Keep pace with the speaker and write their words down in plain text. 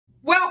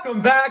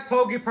Welcome back,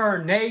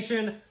 Pokepern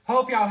Nation.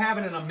 Hope y'all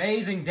having an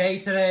amazing day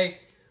today.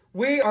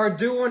 We are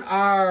doing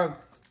our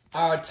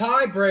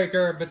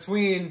tiebreaker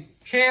between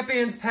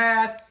Champions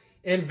Path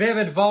and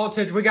Vivid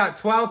Voltage. We got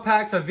 12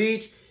 packs of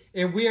each,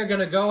 and we are going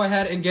to go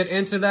ahead and get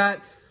into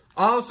that.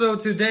 Also,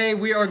 today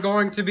we are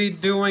going to be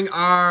doing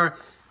our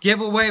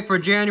giveaway for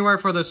January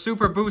for the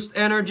Super Boost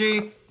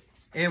Energy.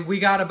 And we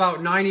got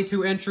about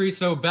 92 entries,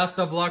 so best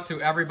of luck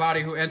to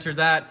everybody who entered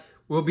that.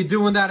 We'll be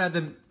doing that at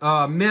the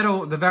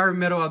very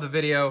middle of the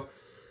video.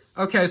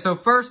 Okay, so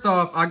first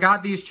off, I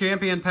got these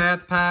Champion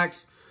Path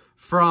packs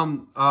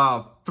from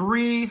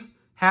 3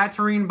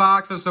 Hatterene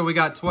boxes. So we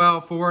got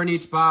 12, 4 in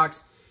each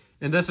box.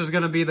 And this is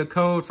going to be the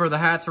code for the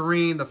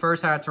Hatterene, the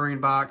first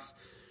Hatterene box.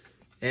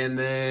 And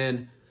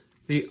then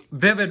the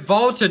Vivid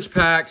Voltage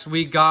packs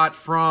we got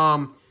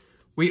from,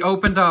 we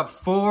opened up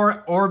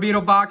 4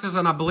 Orbital boxes.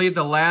 And I believe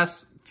the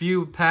last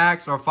few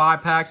packs or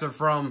 5 packs are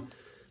from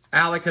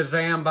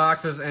Alakazam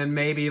boxes and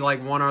maybe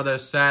like one other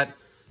set.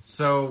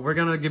 So we're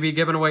going to be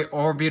giving away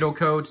Orbital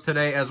codes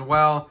today as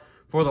well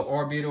for the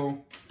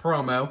Orbital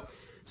promo.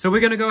 So we're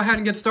going to go ahead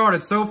and get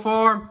started. So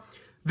far,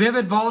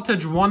 Vivid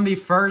Voltage won the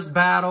first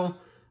battle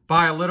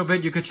by a little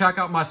bit. You could check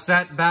out my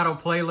set battle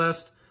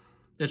playlist.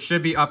 It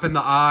should be up in the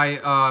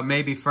eye,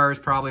 maybe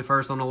first, probably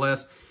first on the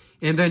list.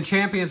 And then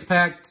Champions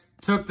Pack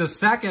took the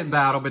second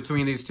battle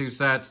between these two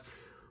sets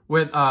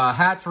with a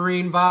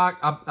Hatterene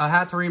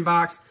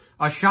box.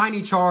 A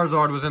shiny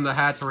Charizard was in the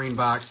Hatterene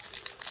box.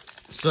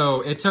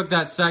 So it took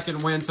that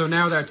second win. So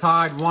now they're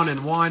tied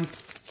 1-1.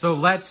 So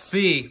let's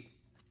see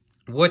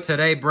what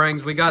today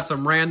brings. We got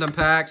some random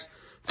packs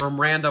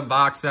from random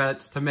box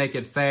sets to make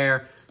it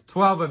fair.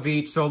 12 of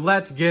each. So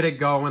let's get it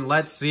going.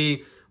 Let's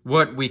see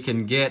what we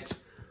can get.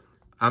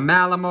 A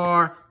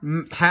Malamar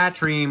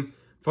Hatterene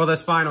for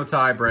this final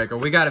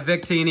tiebreaker. We got a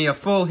Victini, a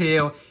Full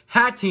Heal,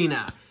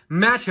 Hatina,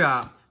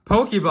 Matchup,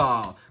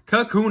 Pokeball,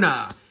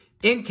 Kakuna,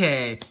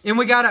 Inkay, and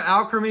we got an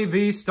Alchemy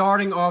V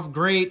starting off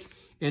great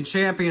in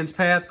Champions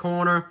Path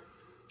corner.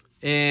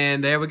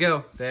 And there we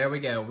go. There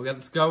we go.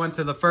 Let's go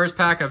into the first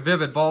pack of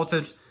Vivid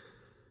Voltage.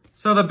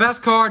 So the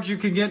best cards you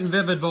can get in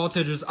Vivid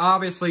Voltage is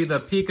obviously the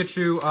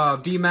Pikachu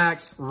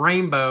VMAX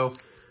Rainbow,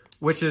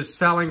 which is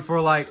selling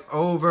for like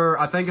over,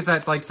 I think it's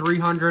at like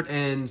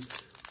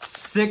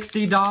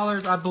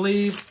 $360, I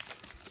believe.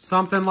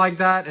 Something like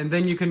that. And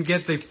then you can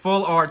get the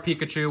Full Art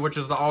Pikachu, which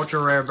is the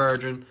ultra rare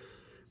version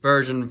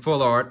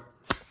Full Art.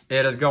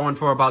 It is going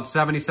for about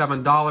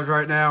 $77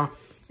 right now.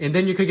 And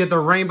then you could get the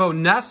Rainbow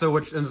Nessa,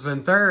 which is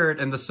in third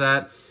in the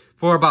set,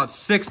 for about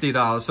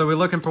 $60. So we're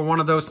looking for one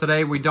of those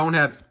today. We don't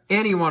have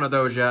any one of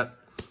those yet.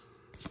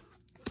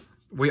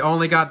 We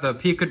only got the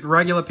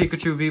regular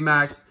Pikachu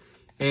VMAX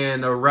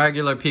and the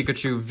regular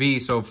Pikachu V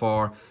so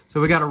far. So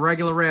we got a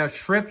regular rare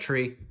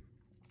Shiftry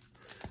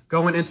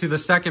going into the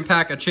second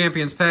pack of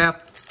Champions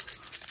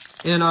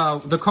Path. And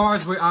the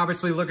cards we're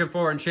obviously looking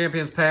for in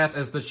Champions Path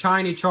is the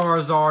shiny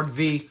Charizard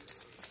V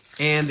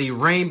and the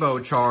Rainbow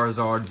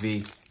Charizard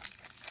V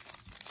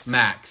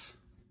Max.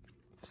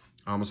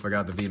 I almost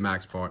forgot the V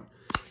Max part.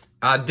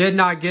 I did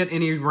not get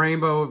any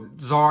Rainbow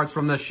Zards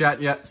from this set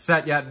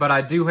yet, but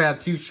I do have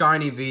 2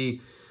 shiny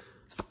V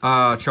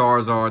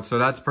Charizards, so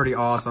that's pretty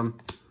awesome.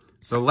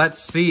 So let's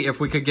see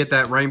if we could get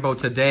that Rainbow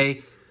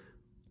today.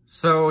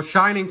 So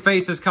Shining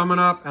Fates is coming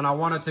up, and I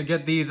wanted to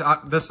get this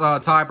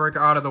tiebreaker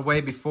out of the way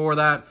before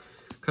that,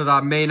 because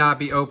I may not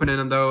be opening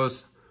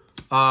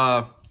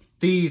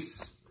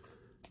these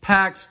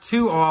packs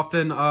too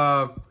often,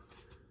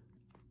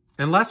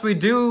 unless we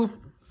do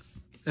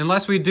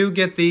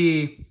get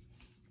the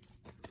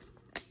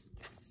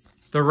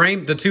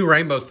 2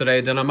 rainbows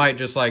today. Then I might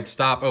just like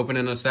stop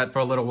opening a set for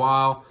a little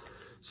while.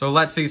 So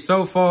let's see.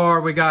 So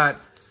far we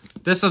got,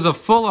 this is a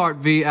Full Art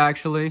V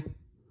actually,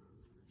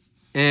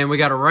 and we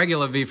got a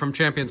regular V from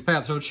Champions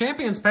Path. So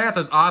Champions Path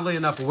is oddly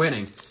enough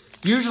winning.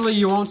 Usually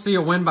you won't see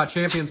a win by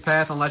Champions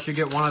Path unless you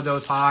get one of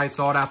those high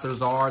sought after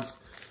Zards.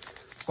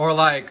 Or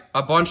like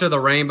a bunch of the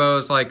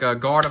rainbows, like a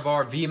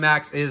Gardevoir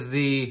VMAX is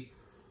the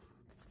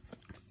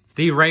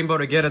rainbow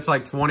to get. It's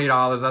like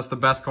 $20. That's the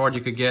best card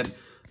you could get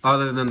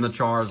other than the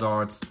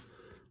Charizards.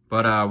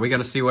 But we're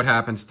going to see what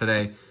happens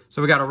today.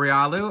 So we got a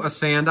Riolu, a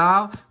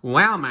Sandile,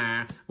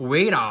 Walmer,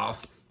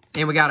 Wadoff,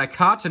 and we got a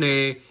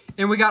Cottonee,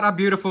 and we got a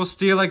beautiful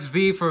Steelix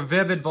V for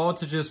Vivid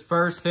Voltage's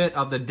first hit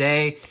of the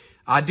day.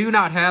 I do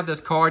not have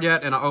this card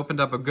yet, and I opened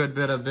up a good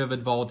bit of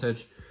Vivid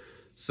Voltage.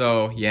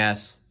 So,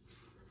 yes.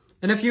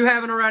 And if you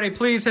haven't already,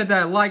 please hit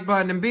that like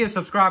button and be a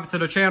subscriber to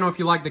the channel if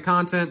you like the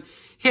content.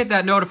 Hit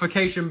that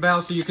notification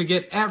bell so you can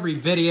get every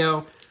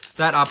video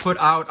that I put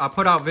out. I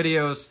put out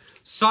videos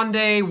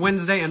Sunday,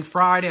 Wednesday, and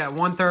Friday at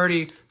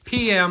 1:30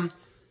 p.m.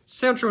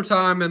 Central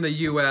Time in the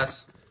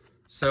U.S.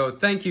 So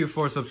thank you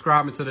for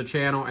subscribing to the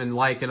channel and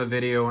liking the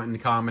video and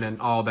commenting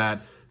and all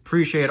that.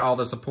 Appreciate all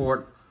the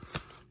support.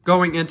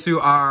 Going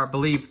into our, I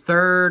believe,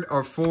 3rd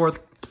or 4th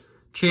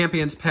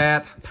Champions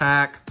Path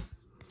pack.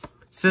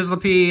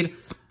 Sizzlipede,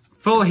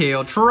 Full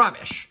Heal,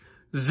 Trubbish,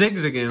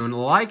 Zigzagoon,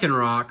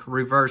 Lycanroc,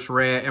 reverse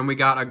rare, and we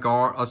got a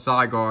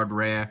Zygarde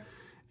rare.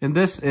 And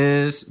this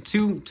is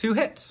two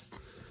hits.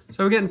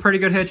 So we're getting pretty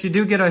good hits. You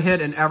do get a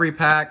hit in every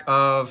pack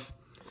of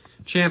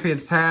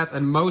Champion's Path,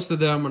 and most of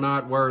them are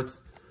not worth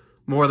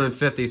more than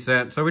 50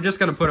 cents. So we're just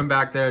going to put them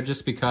back there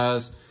just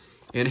because.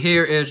 And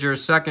here is your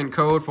second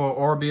code for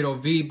Orbital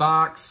V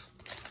box.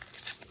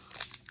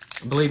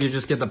 I believe you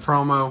just get the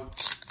promo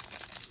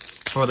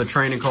for the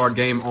training card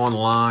game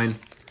online.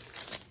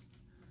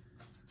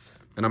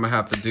 And I'm going to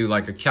have to do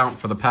like a count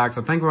for the packs.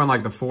 I think we're on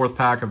like the 4th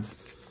pack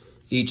of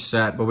each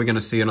set, but we're going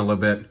to see in a little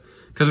bit.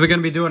 Because we're going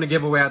to be doing a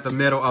giveaway at the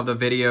middle of the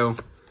video,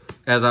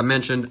 as I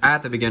mentioned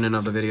at the beginning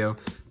of the video.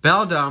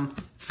 Beldum,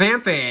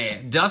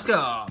 Fanfare,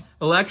 Dusko,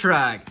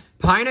 Electric,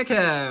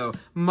 Pineco,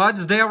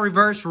 Mudsdale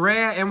Reverse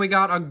Rare, and we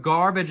got a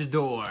Garbage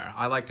Door.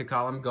 I like to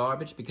call him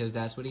Garbage because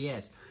that's what he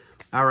is.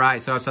 All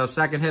right, so it's our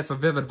second hit for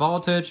Vivid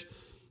Voltage.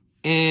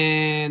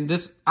 And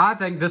this, I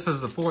think this is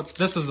the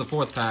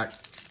fourth pack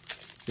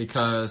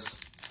because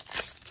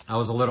I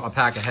was a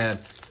pack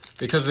ahead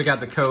because we got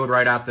the code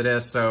right after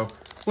this. So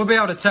we'll be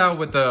able to tell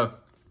with the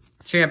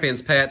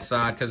Champion's Path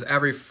side because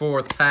every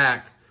 4th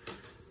pack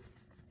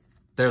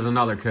there's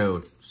another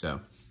code.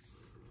 So,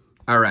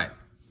 all right,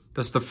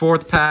 this is the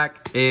 4th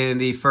pack in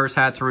the first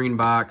Hatterene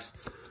box.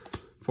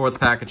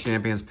 4th pack of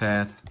Champion's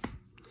Path.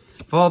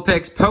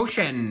 Vulpix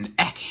Potion,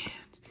 Ekans,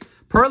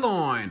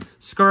 Purloin,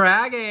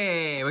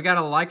 Scraggy. We got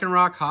a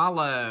Lycanroc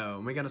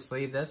Hollow. We're gonna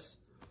sleeve this.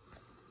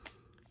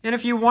 And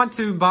if you want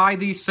to buy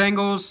these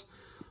singles,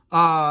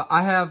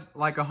 I have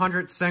like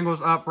 100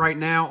 singles up right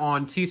now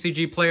on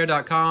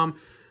tcgplayer.com.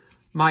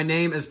 My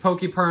name is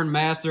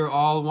PokepernMaster,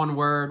 all one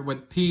word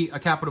with a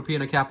capital P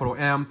and a capital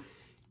M.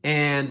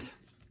 And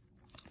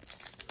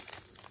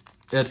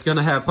it's going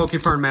to have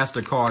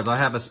PokepernMaster cards. I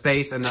have a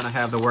space and then I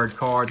have the word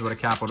cards with a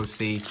capital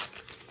C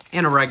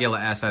and a regular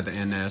S at the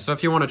end there. So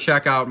if you want to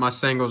check out my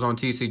singles on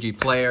TCG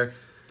Player,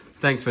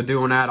 thanks for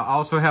doing that. I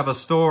also have a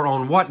store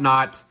on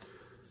Whatnot,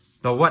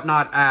 the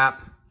Whatnot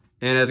app.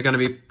 And it's going to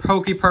be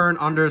Pokepern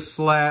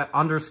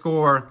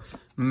 _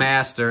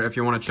 master if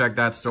you want to check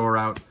that store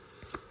out.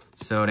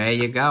 So there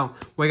you go.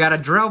 We got a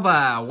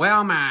Drillbur,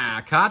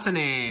 Whelma,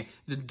 Cottony,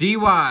 the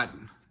D-Watt,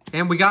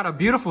 and we got a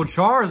beautiful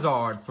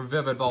Charizard for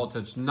Vivid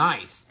Voltage.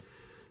 Nice.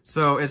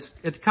 So it's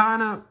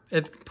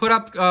put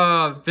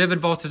up Vivid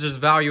Voltage's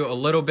value a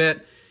little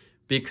bit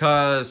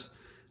because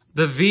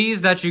the Vs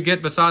that you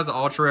get besides the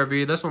Ultra Rare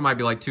V, this one might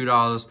be like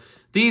 $2.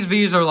 These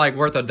Vs are like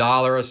worth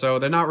 $1 or so.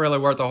 They're not really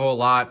worth a whole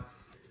lot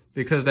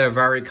because they're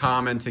very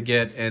common to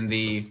get in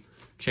the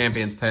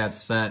Champion's Path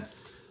set.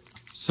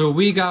 So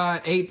we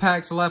got 8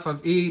 packs left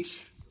of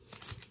each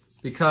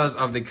because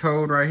of the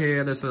code right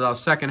here. This is our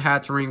second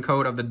Hatterene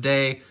code of the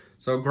day.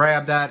 So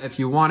grab that if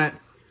you want it.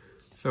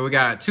 So we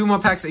got 2 more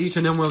packs of each,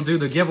 and then we'll do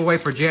the giveaway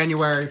for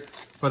January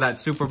for that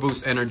Super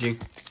Boost Energy.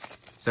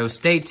 So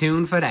stay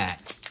tuned for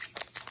that.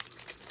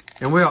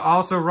 And we're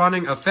also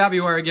running a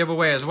February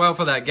giveaway as well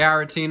for that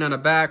Garatina in the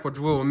back, which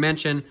we will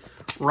mention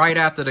right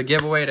after the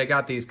giveaway. They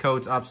got these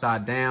codes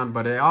upside down,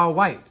 but they're all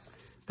white.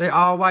 They're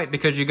all white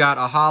because you got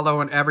a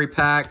holo in every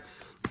pack.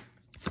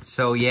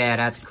 So yeah,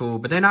 that's cool.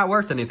 But they're not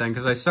worth anything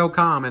because they're so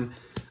common.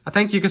 I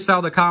think you could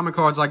sell the common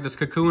cards like this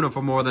Kakuna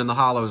for more than the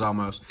holos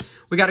almost.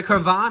 We got a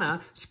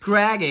Carvana,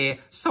 Scraggy,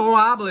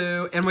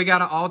 Swablu, and we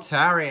got an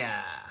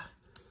Altaria.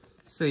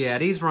 So yeah,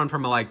 these run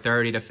from like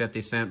 30 to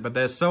 50 cents, but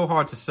they're so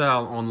hard to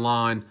sell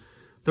online.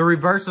 The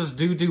reverses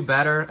do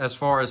better as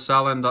far as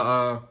selling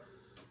the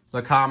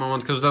common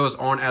ones because those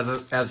aren't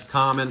as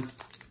common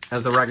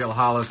as the regular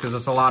holos because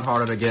it's a lot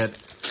harder to get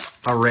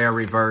a rare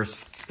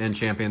reverse in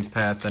Champion's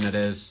Path than it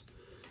is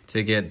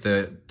to get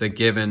the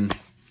given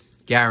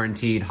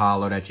guaranteed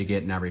holo that you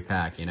get in every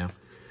pack, you know.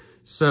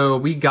 So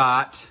we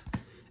got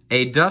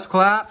a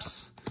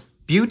Dusclops,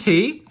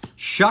 Beauty,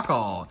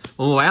 Shuckle,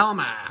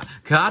 Whelma,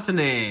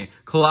 Cottony,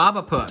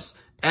 Clobbopus,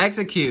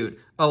 Execute,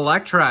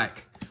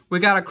 Electric. We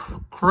got a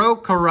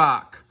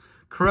Krokorok,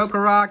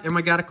 and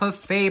we got a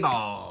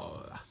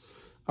Clefable.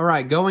 All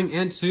right, going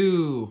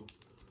into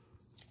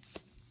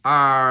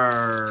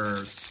our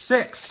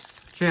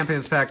 6th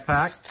Champions pack.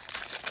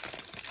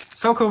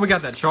 So cool, we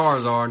got that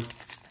Charizard.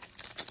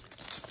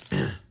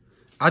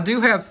 I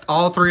do have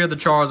all 3 of the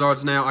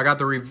Charizards now. I got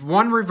the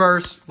one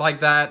reverse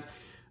like that.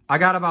 I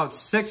got about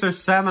 6 or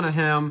 7 of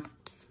him,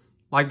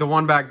 like the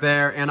one back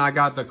there. And I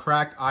got the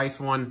Cracked Ice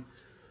one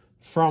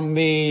from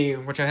the,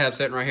 which I have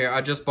sitting right here.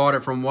 I just bought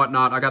it from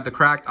Whatnot. I got the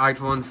Cracked Ice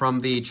one from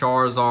the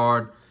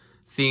Charizard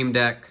theme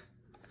deck.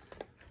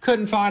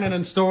 Couldn't find it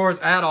in stores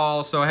at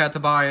all, so I had to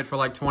buy it for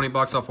like 20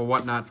 bucks off of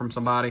Whatnot from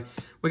somebody.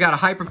 We got a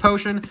Hyper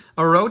Potion,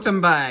 a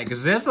Rotom-Bag,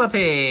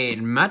 Zislipede,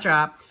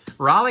 Machop,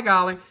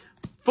 Raleigh-Golly,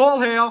 Full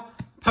Heal,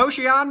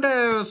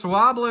 Potiondo,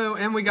 Swablu,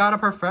 and we got a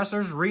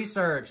Professor's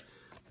Research.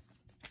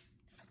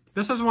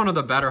 This is one of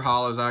the better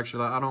holos,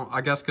 actually.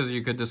 I guess because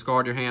you could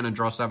discard your hand and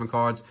draw 7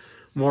 cards.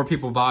 More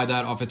people buy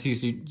that off a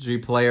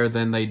TCG Player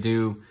than they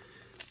do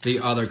the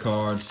other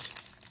cards.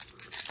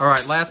 All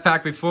right, last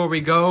pack before we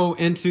go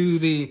into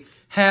the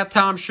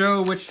halftime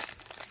show, which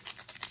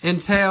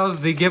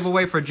entails the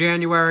giveaway for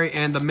January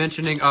and the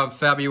mentioning of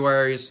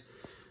February's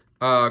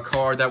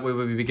card that we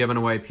will be giving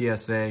away,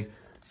 PSA.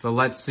 So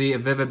let's see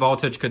if Vivid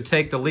Voltage could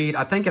take the lead.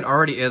 I think it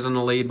already is in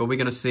the lead, but we're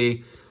going to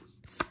see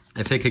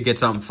if it could get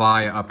something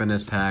fire up in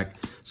this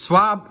pack.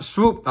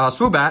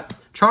 Swoobat,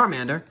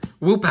 Charmander,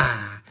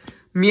 Woopa,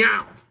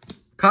 Meow,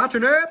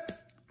 Cottonee,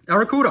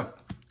 Arrokuda,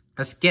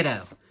 a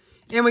Skiddo.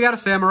 And we got a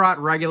Samurott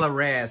regular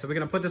rare. So we're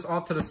going to put this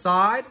off to the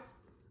side.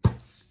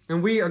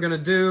 And we are going to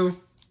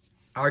do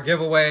our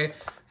giveaway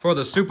for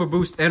the Super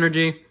Boost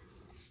Energy.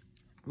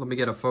 Let me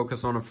get a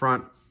focus on the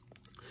front.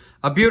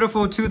 A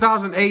beautiful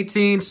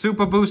 2018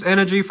 Super Boost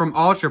Energy from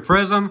Ultra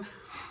Prism.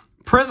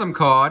 Prism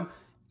card.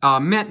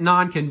 Mint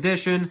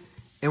non-condition.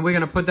 And we're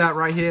going to put that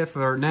right here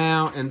for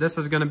now. And this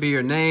is going to be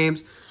your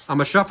names. I'm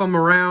going to shuffle them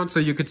around so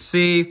you could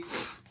see.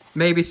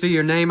 Maybe see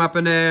your name up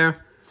in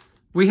there.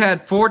 We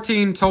had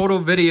 14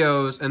 total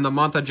videos in the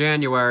month of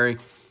January.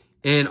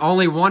 And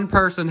only one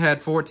person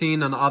had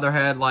 14 and the other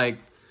had like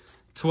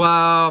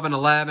 12 and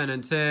 11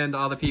 and 10, the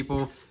other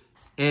people.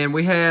 And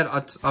we had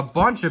a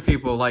bunch of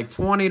people, like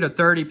 20 to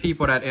 30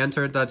 people that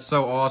entered. That's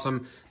so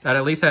awesome. That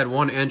at least had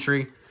one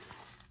entry.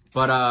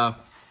 But,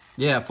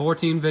 yeah,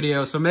 14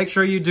 videos. So make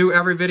sure you do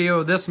every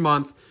video this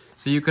month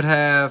so you could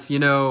have, you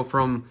know,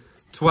 from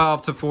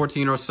 12 to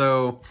 14 or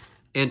so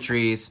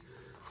entries.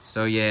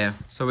 So, yeah.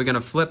 So we're going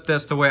to flip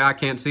this to where I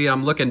can't see it.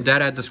 I'm looking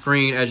dead at the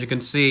screen, as you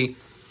can see.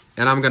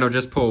 And I'm going to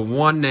just pull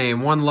one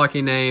name, one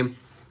lucky name.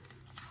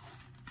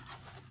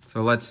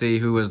 So let's see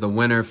who is the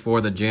winner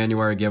for the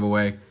January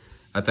giveaway.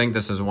 I think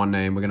this is one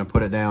name. We're going to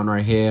put it down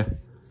right here.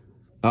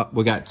 Oh,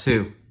 we got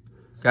two.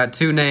 Got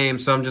two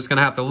names, so I'm just going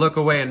to have to look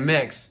away and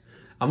mix.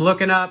 I'm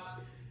looking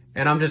up,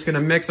 and I'm just going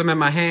to mix them in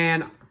my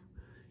hand.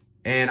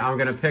 And I'm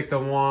going to pick the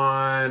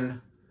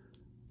one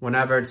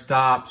whenever it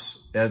stops.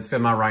 It's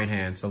in my right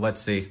hand, so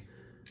let's see.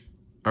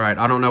 All right,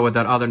 I don't know what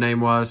that other name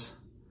was.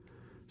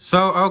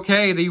 So,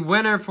 okay, the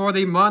winner for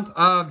the month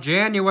of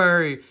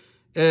January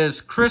is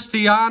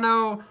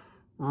Cristiano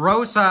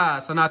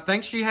Rosas. And I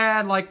think she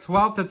had like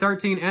 12 to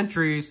 13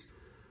 entries.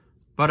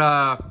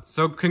 But,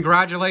 so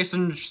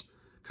congratulations,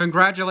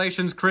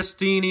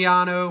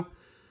 Cristiano.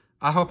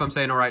 I hope I'm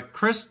saying it right.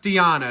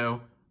 Cristiano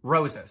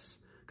Rosas.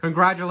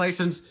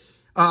 Congratulations.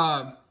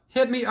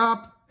 Hit me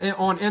up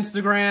on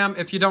Instagram.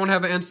 If you don't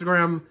have an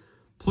Instagram,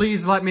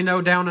 please let me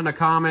know down in the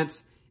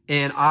comments.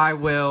 And I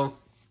will...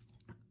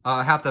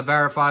 have to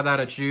verify that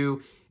it's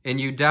you, and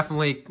you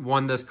definitely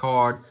won this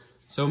card.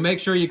 So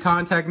make sure you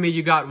contact me.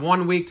 You got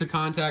 1 week to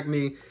contact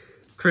me,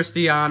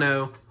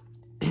 Cristiano,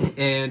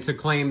 and to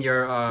claim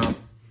your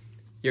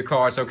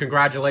card. So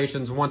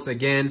congratulations once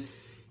again.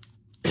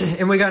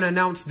 And we're going to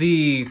announce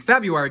the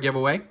February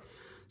giveaway.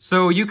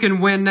 So you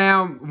can win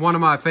now one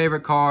of my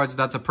favorite cards.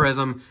 That's a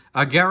Prism,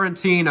 a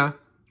Giratina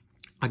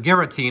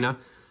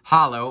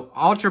Hollow,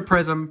 Ultra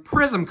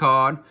Prism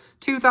card,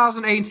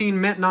 2018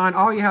 Mint 9.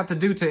 All you have to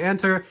do to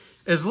enter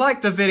is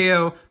like the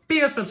video, be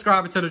a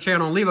subscriber to the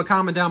channel, and leave a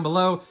comment down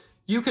below.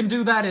 You can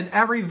do that in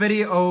every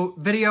video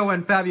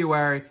in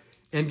February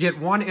and get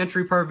one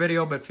entry per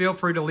video, but feel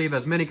free to leave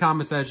as many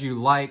comments as you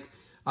like.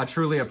 I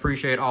truly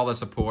appreciate all the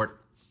support.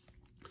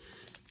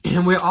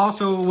 And we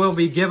also will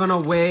be giving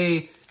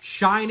away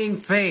Shining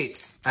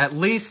Fates, at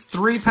least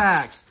 3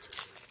 packs,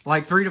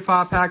 like 3 to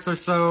 5 packs or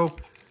so.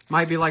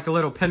 Might be like a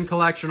little pin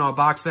collection or a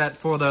box set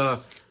for the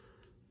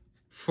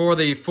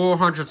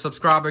 400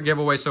 subscriber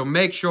giveaway. So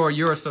make sure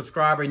you're a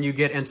subscriber and you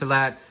get into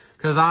that,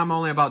 because I'm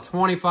only about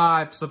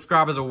 25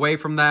 subscribers away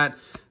from that.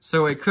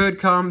 So it could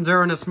come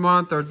during this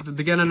month or the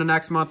beginning of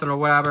next month or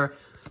whatever.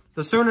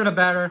 The sooner the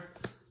better.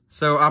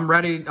 So I'm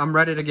ready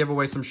to give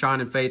away some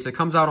Shining Fates. It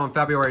comes out on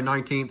February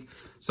 19th.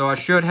 So I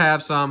should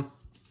have some,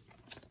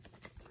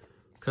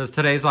 because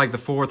today's like the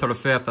 4th or the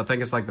 5th. I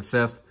think it's like the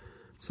 5th.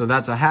 So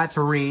that's a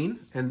Hatterene,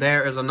 and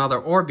there is another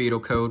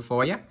Orbeetle code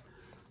for you.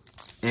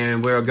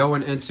 And we're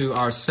going into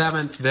our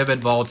 7th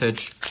Vivid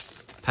Voltage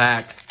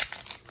pack.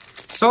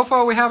 So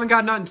far, we haven't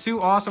got nothing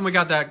too awesome. We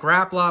got that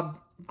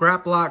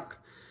Graplock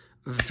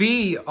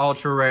V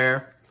Ultra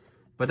Rare,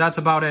 but that's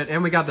about it.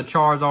 And we got the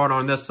Charizard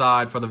on this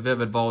side for the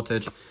Vivid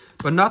Voltage,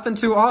 but nothing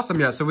too awesome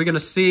yet. So we're going to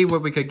see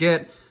what we could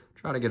get.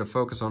 Try to get a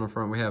focus on the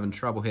front. We're having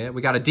trouble here.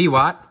 We got a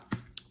D-Watt,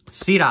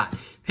 C-Dot,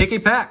 Picky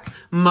Peck,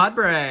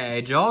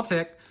 Mudbray,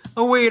 Joltik,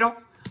 a Weedle,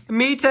 a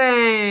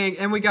Metang,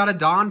 and we got a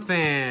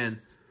Donphan.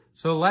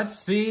 So let's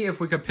see if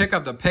we could pick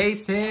up the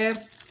pace here.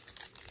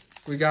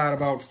 We got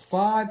about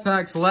 5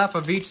 packs left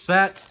of each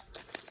set.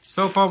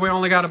 So far, we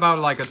only got about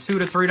like a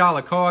 $2 to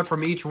 $3 card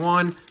from each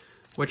one,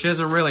 which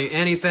isn't really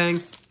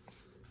anything.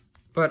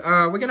 But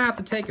we're going to have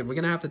to take it. We're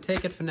going to have to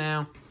take it for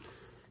now.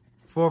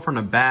 4 from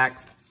the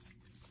back.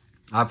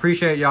 I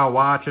appreciate y'all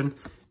watching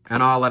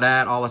and all of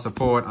that, all the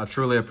support. I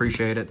truly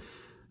appreciate it.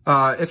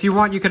 If you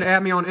want, you can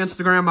add me on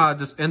Instagram.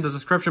 Just in the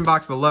description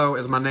box below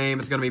is my name.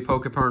 It's going to be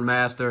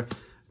PokepernMaster.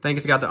 I think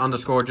it's got the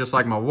underscore just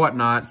like my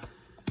whatnot.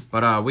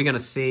 But we're going to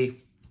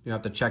see. You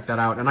have to check that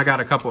out. And I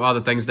got a couple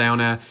other things down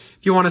there.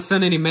 If you want to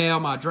send any mail,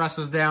 my address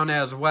is down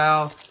there as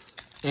well.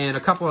 And a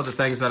couple other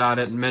things that I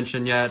didn't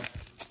mention yet.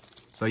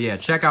 So yeah,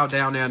 check out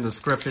down there in the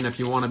description if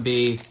you want to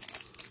be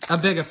a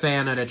bigger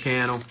fan of the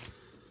channel.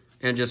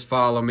 And just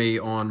follow me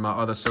on my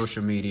other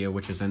social media,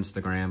 which is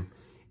Instagram.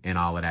 and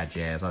all of that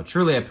jazz. I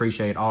truly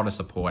appreciate all the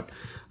support.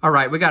 All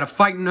right, we got a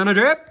Fighting Under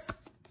Drip,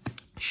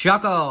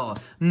 Shuckle,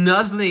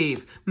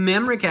 Nuzleaf,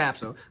 Memory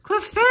Capsule,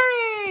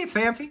 Clefairy,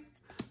 Fanfi,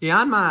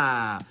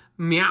 Yanma,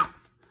 Meow,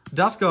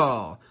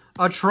 Duskull,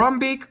 a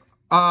Trumbeak,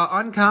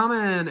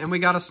 Uncommon, and we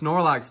got a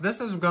Snorlax. This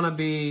is one of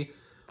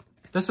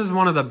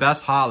the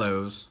best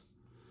holos.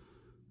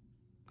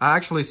 I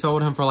actually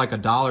sold him for like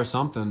 $1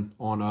 something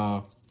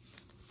on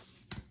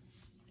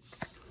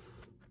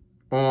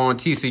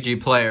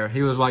TCG Player.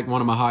 He was like one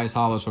of my highest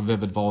holos for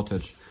Vivid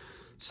Voltage.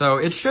 So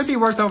it should be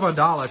worth over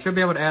 $1. I should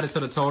be able to add it to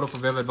the total for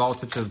Vivid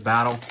Voltage's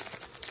battle.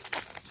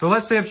 So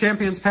let's see if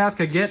Champion's Path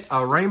could get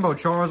a Rainbow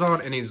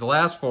Charizard in these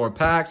last 4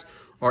 packs,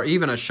 or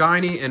even a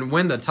shiny, and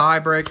win the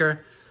tiebreaker.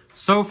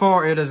 So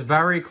far, it is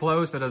very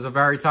close. It is a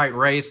very tight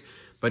race.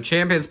 But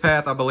Champion's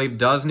Path, I believe,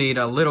 does need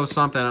a little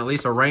something, at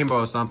least a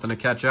rainbow or something, to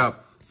catch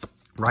up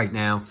right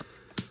now.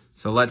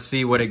 So let's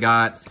see what it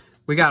got.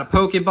 We got a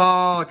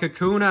Pokeball, a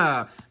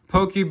Kakuna,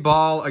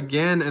 Pokeball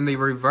again in the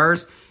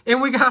reverse.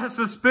 And we got a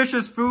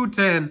Suspicious Food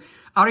Tin.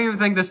 I don't even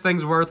think this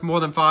thing's worth more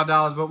than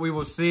 $5, but we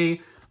will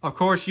see. Of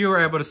course, you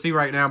are able to see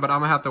right now, but I'm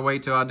going to have to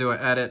wait till I do an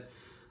edit.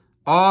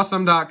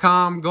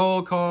 Awesome.com,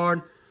 gold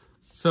card.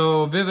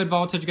 So Vivid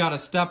Voltage got to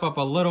step up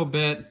a little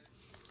bit,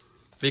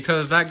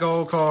 because that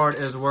gold card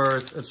is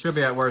worth, it should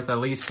be worth at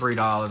least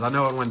 $3. I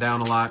know it went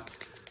down a lot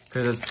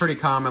because it's pretty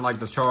common, like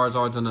the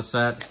Charizards in the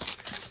set.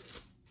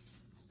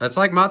 That's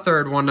like my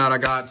 3rd one that I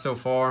got so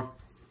far.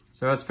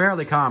 So it's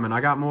fairly common.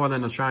 I got more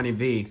than a Shiny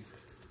V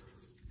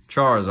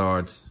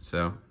Charizards.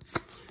 So,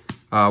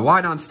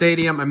 Wide On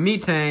Stadium, a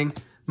Metang,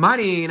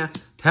 Mightyne,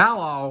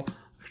 Tallow,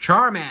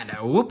 Charmander,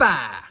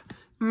 Whoopa,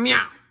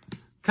 Meow,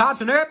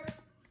 Cottonip,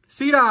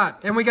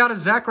 C-Dot, and we got a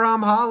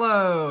Zekrom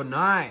Holo.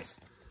 Nice.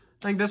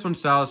 I think this one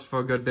sells for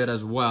a good bit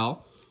as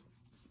well.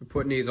 We're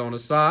putting these on the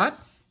side.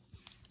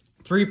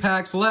 3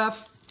 packs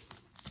left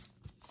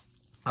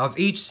of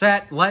each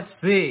set. Let's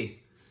see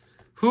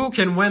who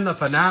can win the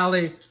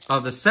finale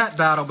of the set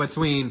battle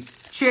between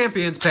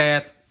Champion's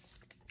Path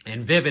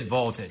and Vivid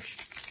Voltage.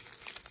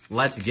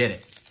 Let's get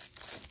it.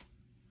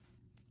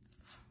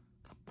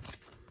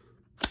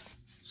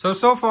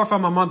 So far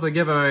from my monthly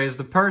giveaways,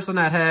 the person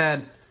that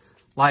had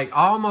like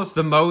almost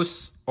the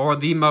most or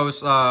the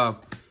most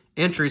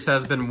entries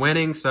has been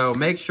winning. So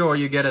make sure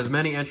you get as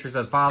many entries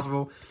as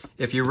possible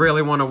if you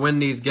really want to win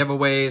these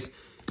giveaways,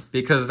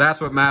 because that's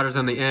what matters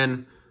in the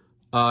end,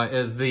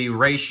 is the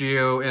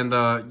ratio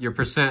and your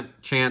percent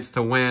chance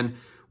to win.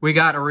 We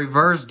got a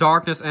Reverse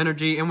Darkness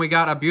Energy, and we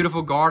got a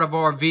beautiful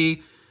Gardevoir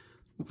V,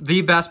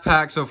 the best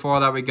pack so far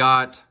that we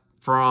got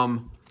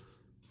from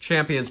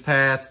Champion's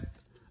Path.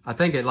 I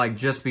think it like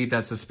just beat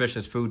that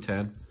Suspicious Food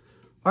Tin.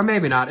 Or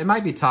maybe not. It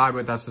might be tied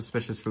with that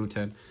Suspicious Food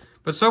Tin.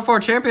 But so far,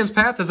 Champion's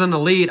Path is in the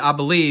lead, I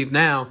believe,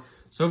 now.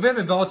 So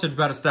Vivid Voltage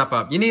better step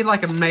up. You need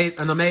like an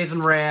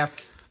amazing rare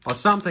or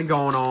something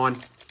going on.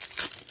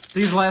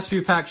 These last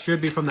few packs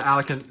should be from the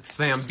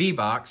Alakazam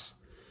V-Box.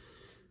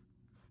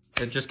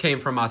 It just came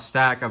from my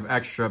stack of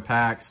extra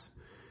packs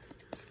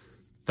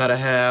that I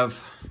have.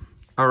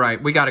 All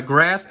right, we got a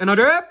Grass and a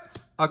Drip,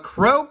 a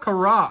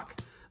Krokorok,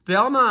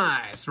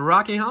 Delmice,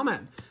 Rocky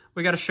Helmet.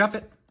 We got a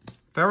Shuffit,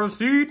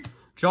 Ferroseed,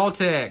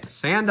 Joltik,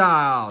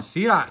 Sandile,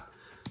 C-Dot,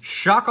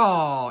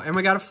 Shuckle, and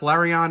we got a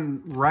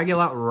Flareon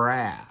regular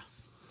rare.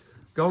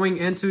 Going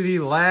into the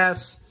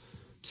last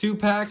 2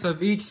 packs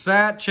of each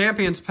set,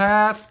 Champion's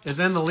Path is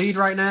in the lead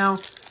right now.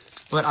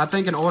 But I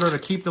think in order to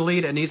keep the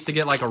lead, it needs to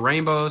get like a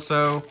rainbow or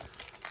so,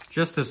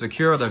 just to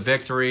secure the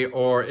victory.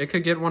 Or it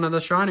could get one of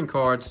the Shining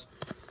cards.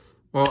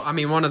 Well, I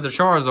mean one of the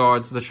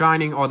Charizards, the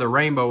Shining or the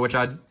Rainbow, which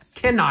I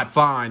cannot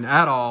find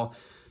at all.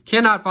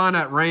 Cannot find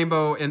that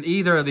Rainbow in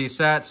either of these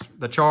sets,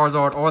 the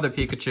Charizard or the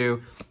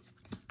Pikachu.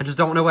 I just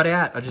don't know where they're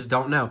at. I just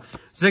don't know.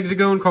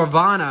 Zigzagoon,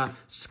 Corvana,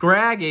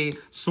 Scraggy,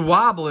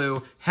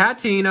 Swablu,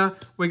 Hatina.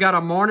 We got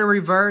a Morning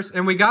Reverse,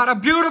 and we got a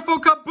beautiful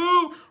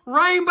Kaboo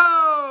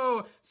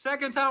Rainbow.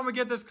 Second time we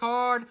get this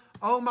card.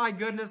 Oh my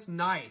goodness,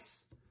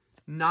 nice.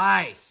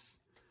 Nice.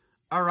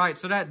 All right,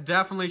 so that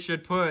definitely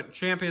should put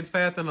Champion's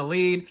Path in the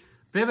lead.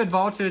 Vivid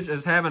Voltage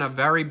is having a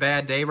very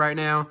bad day right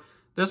now.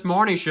 This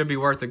morning should be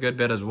worth a good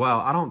bit as well.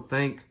 I don't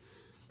think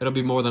it'll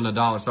be more than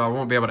 $1, so I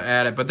won't be able to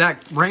add it. But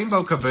that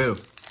Rainbow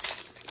Kaboo,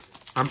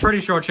 I'm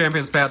pretty sure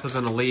Champion's Path is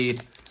in the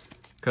lead,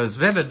 because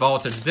Vivid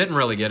Voltage didn't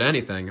really get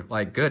anything.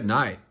 Like, good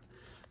night.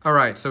 All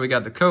right, so we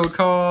got the code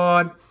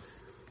card.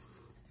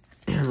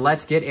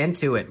 Let's get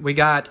into it. We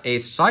got a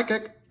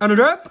Psychic and a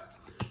Drip,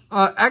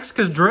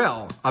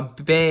 Excadrill, a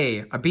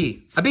Bee,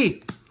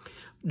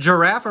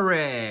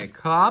 Girafarig,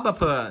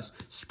 Clobbopus,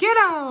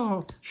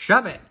 Skiddo,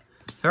 Shovit,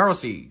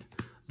 Ferroseed,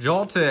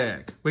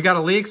 Joltik. We got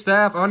a League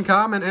Staff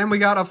Uncommon, and we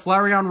got a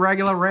Flareon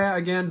regular rare.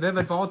 Again,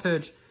 Vivid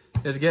Voltage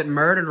is getting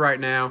murdered right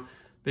now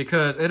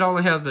because it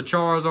only has the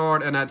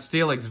Charizard and that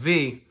Steelix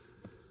V.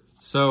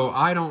 So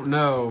I don't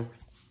know.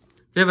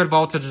 Vivid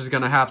Voltage is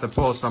going to have to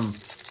pull some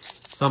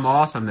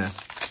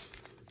awesomeness,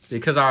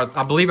 because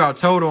I believe our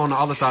total on the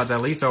other side is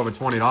at least over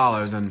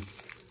 $20, and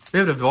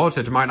Vivid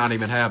Voltage might not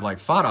even have like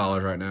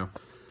 $5 right now.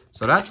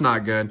 So that's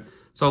not good.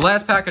 So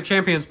last pack of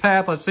Champions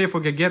Path. Let's see if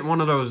we could get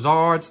one of those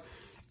Zards.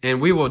 And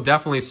we will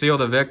definitely seal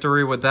the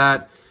victory with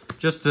that.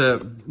 Just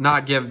to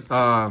not give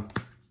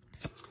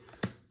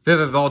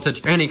Vivid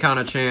Voltage any kind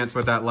of chance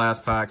with that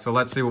last pack. So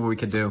let's see what we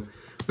can do.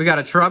 We got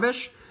a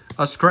Trubbish,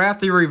 a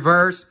Scrafty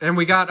Reverse, and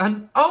we got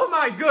an... Oh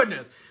my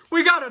goodness!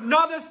 We got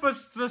another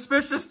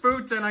Suspicious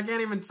Food Tin. I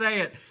can't even say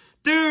it.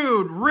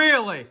 Dude,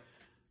 really?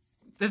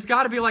 It's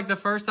got to be like the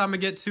first time I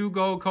get 2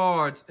 gold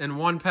cards in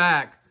 1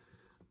 pack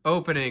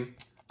opening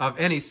of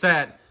any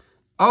set.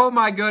 Oh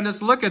my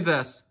goodness, look at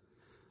this.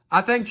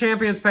 I think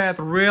Champions Path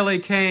really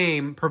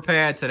came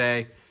prepared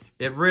today.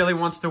 It really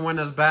wants to win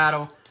this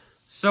battle.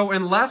 So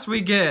unless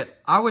we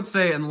get, I would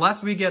say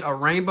unless we get a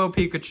Rainbow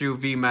Pikachu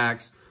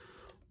VMAX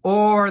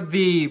or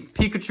the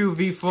Pikachu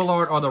V Full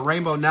Art or the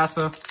Rainbow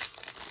Nessa,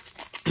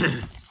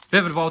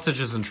 Vivid Voltage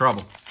is in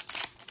trouble.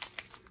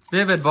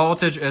 Vivid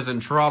Voltage is in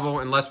trouble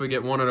unless we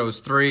get one of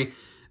those 3.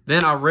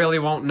 Then I really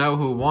won't know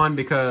who won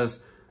because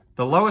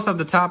the lowest of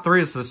the top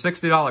 3 is the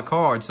 $60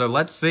 card. So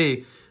let's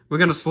see. We're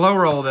going to slow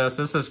roll this.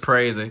 This is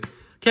crazy.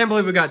 Can't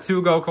believe we got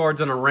 2 gold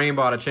cards and a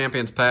rainbow out of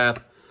Champions Path.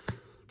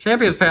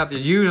 Champions Path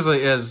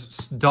usually is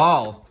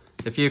dull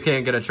if you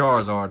can't get a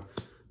Charizard.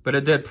 But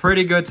it did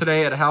pretty good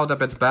today. It held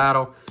up its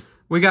battle.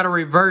 We got a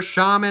Reverse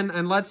Shaman.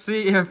 And let's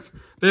see if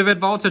Vivid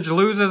Voltage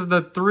loses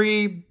the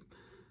 3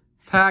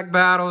 pack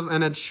battles.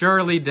 And it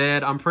surely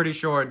did. I'm pretty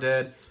sure it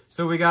did.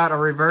 So we got a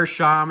Reverse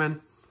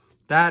Shaman.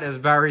 That is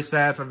very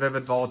sad for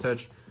Vivid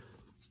Voltage.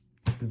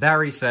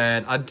 Very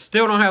sad. I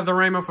still don't have the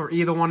rainbow for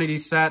either one of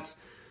these sets.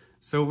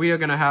 So we are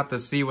going to have to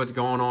see what's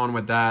going on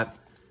with that.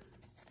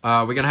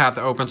 We're going to have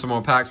to open some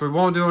more packs. We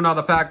won't do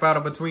another pack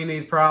battle between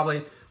these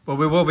probably. But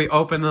we will be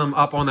opening them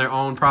up on their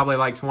own. Probably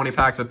like 20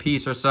 packs a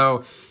piece or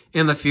so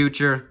in the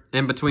future.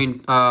 In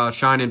between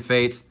Shining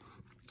Fates.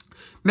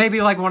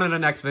 Maybe like one of the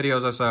next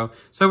videos or so.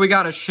 So we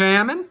got a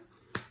Shaman,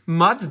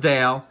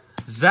 Mudsdale,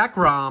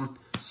 Zekrom,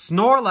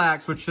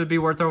 Snorlax, which should be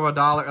worth over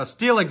 $1. A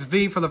Steelix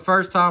V for the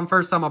first time.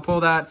 First time I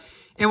pull that.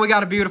 And we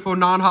got a beautiful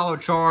non-hollow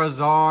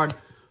Charizard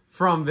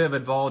from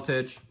Vivid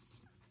Voltage.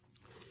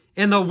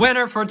 And the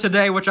winner for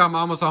today, which I'm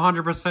almost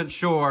 100%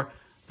 sure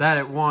that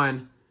it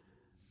won,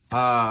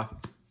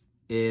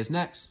 is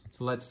next.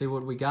 So let's see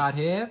what we got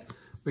here.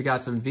 We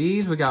got some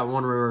Vs. We got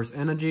 1 Reverse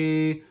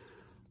Energy.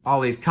 All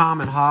these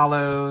common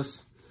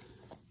hollows.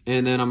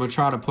 And then I'm going to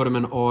try to put them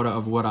in order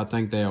of what I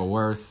think they are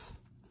worth.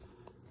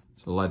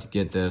 So let's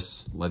get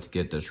this. Let's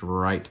get this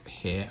right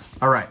here.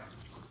 All right.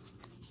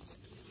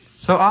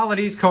 So all of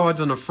these cards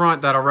on the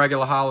front that are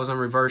regular hollows in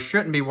reverse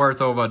shouldn't be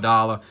worth over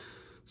 $1.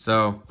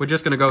 So we're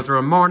just going to go through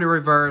a Marnie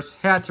Reverse,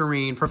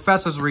 Hatterene,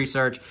 Professor's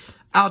Research,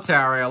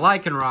 Altaria,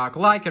 Lycanroc,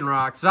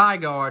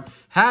 Zygarde,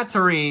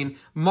 Hatterene,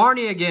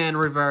 Marnie again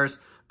Reverse,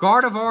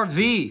 Gardevoir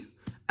V,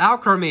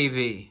 Alcremie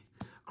V,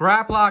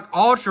 Graplock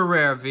Ultra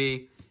Rare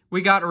V.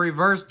 We got a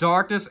Reverse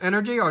Darkness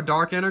Energy or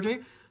Dark Energy.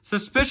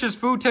 Suspicious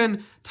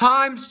Futon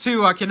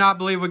 ×2. I cannot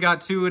believe we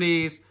got 2 of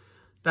these.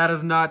 That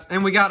is nuts.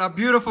 And we got a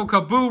beautiful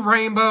Kaboom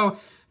Rainbow,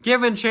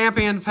 giving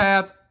Champion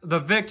Path the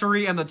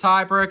victory and the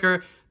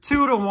tiebreaker.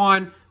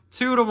 2-1.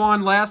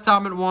 2-1. Last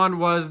time it won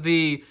was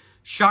the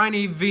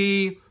Shiny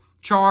V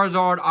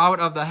Charizard out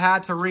of the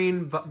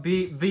Hatterene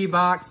V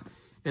box.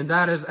 And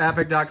that is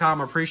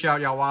epic.com. I appreciate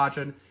y'all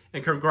watching.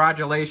 And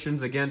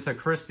congratulations again to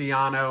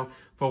Cristiano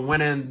for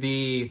winning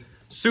the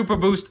Super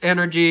Boost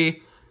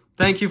Energy.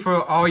 Thank you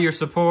for all your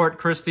support,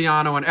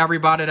 Cristiano, and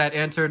everybody that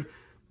entered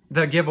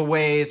the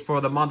giveaways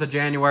for the month of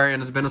January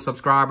and has been a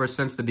subscriber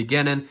since the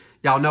beginning.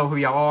 Y'all know who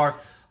y'all are.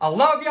 I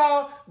love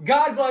y'all.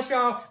 God bless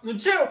y'all.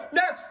 Until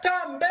next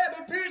time,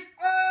 baby. Peace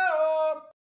out.